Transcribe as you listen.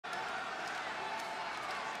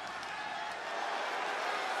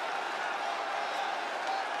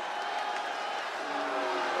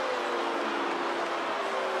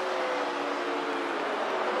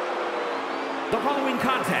following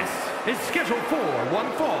contest is scheduled for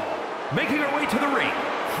one fall. Making her way to the ring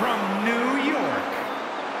from New York,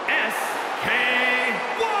 SKY!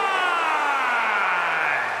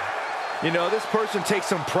 You know, this person takes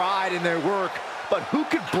some pride in their work, but who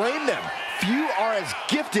could blame them? Few are as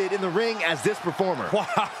gifted in the ring as this performer.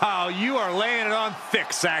 Wow, you are laying it on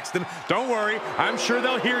thick, Saxton. Don't worry, I'm sure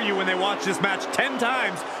they'll hear you when they watch this match 10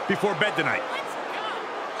 times before bed tonight.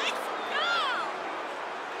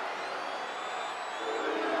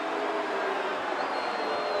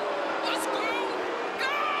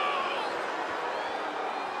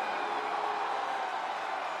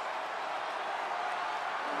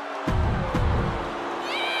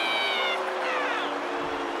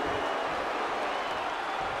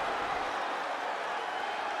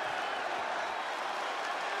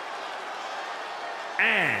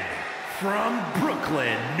 And from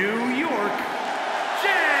Brooklyn, New York,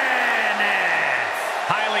 Janice!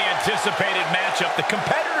 Highly anticipated matchup. The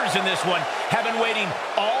competitors in this one have been waiting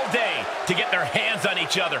all day to get their hands on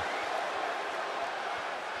each other.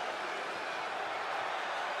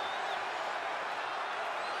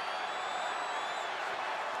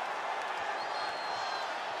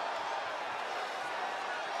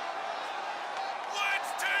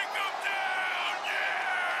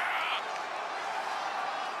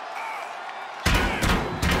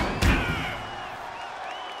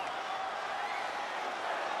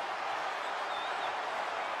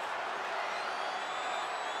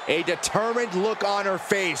 A determined look on her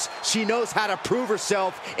face. She knows how to prove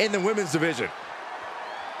herself in the women's division.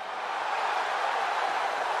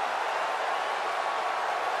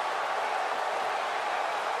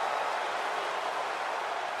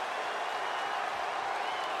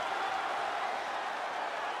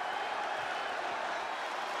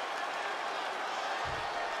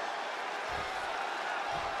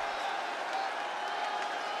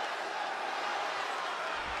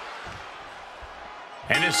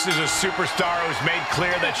 And this is a superstar who's made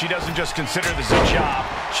clear that she doesn't just consider this a job.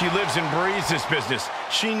 She lives and breathes this business.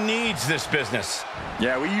 She needs this business.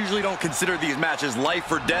 Yeah, we usually don't consider these matches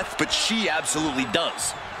life or death, but she absolutely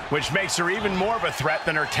does. Which makes her even more of a threat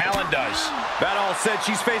than her talent does. That all said,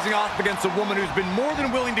 she's facing off against a woman who's been more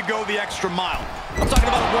than willing to go the extra mile. I'm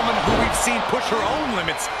talking about a woman who we've seen push her own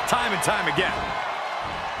limits time and time again.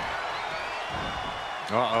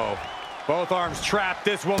 Uh-oh. Both arms trapped.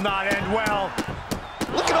 This will not end well.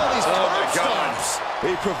 Look at all these stomps.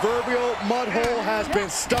 A proverbial mud hole has been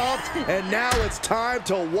stomped, and now it's time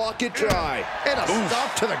to walk it dry. And a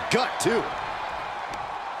stomp to the gut, too.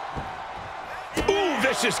 Ooh,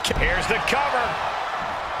 vicious kick. Here's the cover.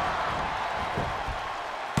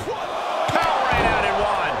 Power right out in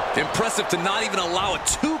one. Impressive to not even allow a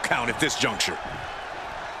 2 count at this juncture.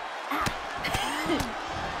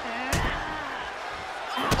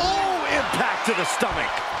 Oh, impact to the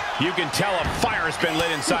stomach. You can tell a fire has been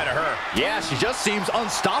lit inside of her. Yeah, she just seems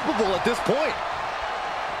unstoppable at this point.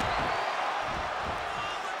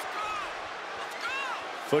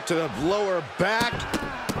 Foot to the lower back.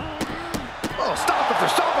 Oh, stop after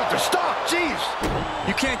stop after stop. Jeez.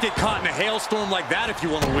 You can't get caught in a hailstorm like that if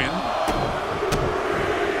you want to win.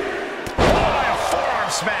 Oh, a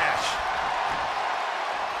forearm smash.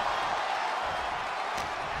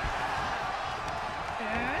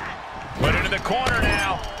 Put into the corner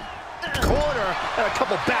now. Corner and a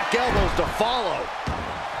couple back elbows to follow.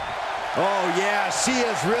 Oh yeah, she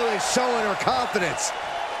is really showing her confidence.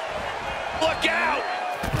 Look out!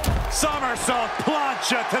 Somersault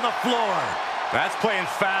plancha to the floor. That's playing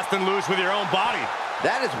fast and loose with your own body.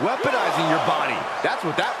 That is weaponizing your body. That's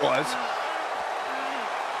what that was.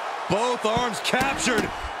 Both arms captured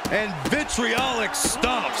and vitriolic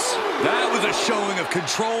stomps. That was a showing of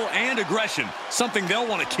control and aggression, something they'll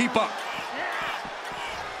want to keep up.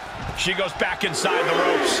 She goes back inside the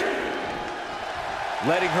ropes.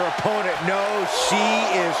 Letting her opponent know she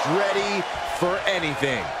is ready for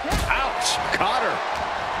anything. Ouch, caught her.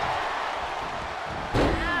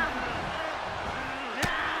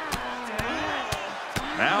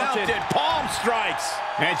 Mounted palm strikes.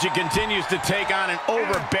 And she continues to take on an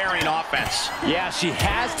overbearing offense. Yeah, she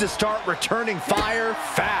has to start returning fire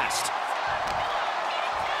fast.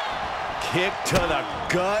 Kick to the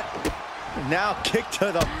gut. Now kick to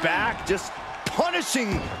the back. Just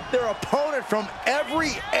punishing their opponent from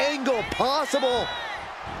every angle possible.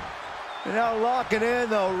 And now locking in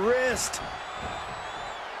the wrist.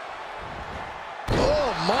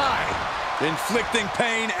 Oh, my. Inflicting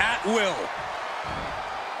pain at will.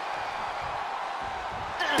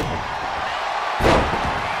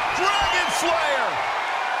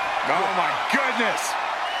 Oh, my goodness.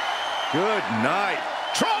 Good night.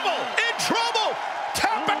 Trouble! In trouble!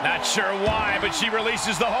 Tap Not sure why, but she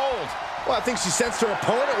releases the hold. Well, I think she sensed her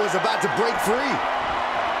opponent was about to break free.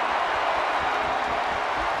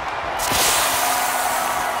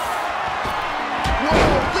 Whoa,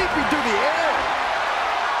 leaping through the air.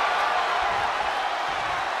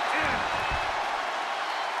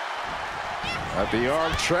 At the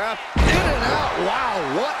arm trap, in and out. Wow,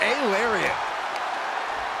 what a lariat.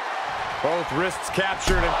 Both wrists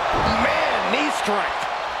captured and Man, knee strike.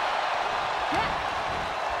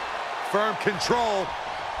 firm control.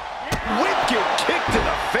 Wicked kick to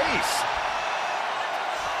the face.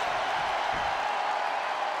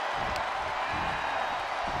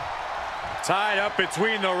 Tied up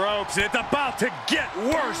between the ropes. It's about to get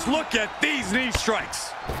worse. Look at these knee strikes.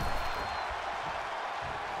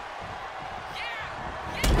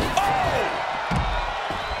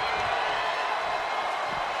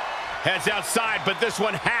 Heads outside, but this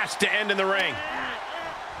one has to end in the ring.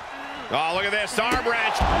 Oh, look at this, arm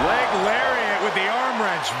wrench. Leg lariat with the arm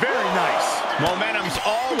wrench, very nice. Momentum's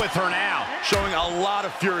all with her now. Showing a lot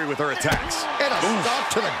of fury with her attacks. And a stomp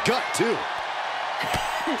to the gut, too.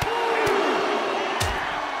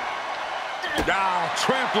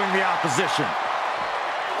 Trampling the opposition.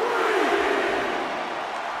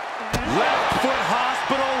 Left foot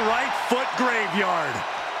hospital, right foot graveyard.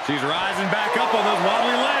 She's rising back up on those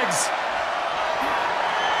wobbly legs.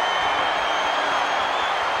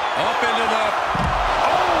 Up into the,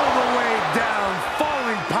 all the way down,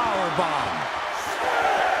 falling powerbomb.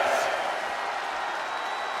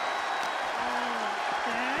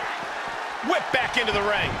 Whip back into the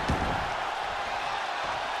ring.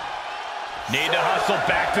 Need to hustle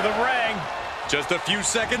back to the ring. Just a few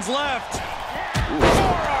seconds left.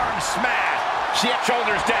 Forearm smash. She has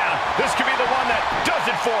shoulders down. This could be the one that does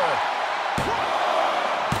it for her.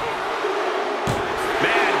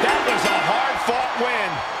 Man, that was a hard-fought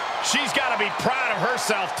win. She's got to be proud of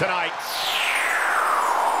herself tonight.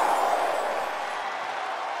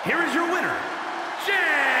 Here is your winner,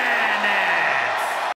 Jasmine.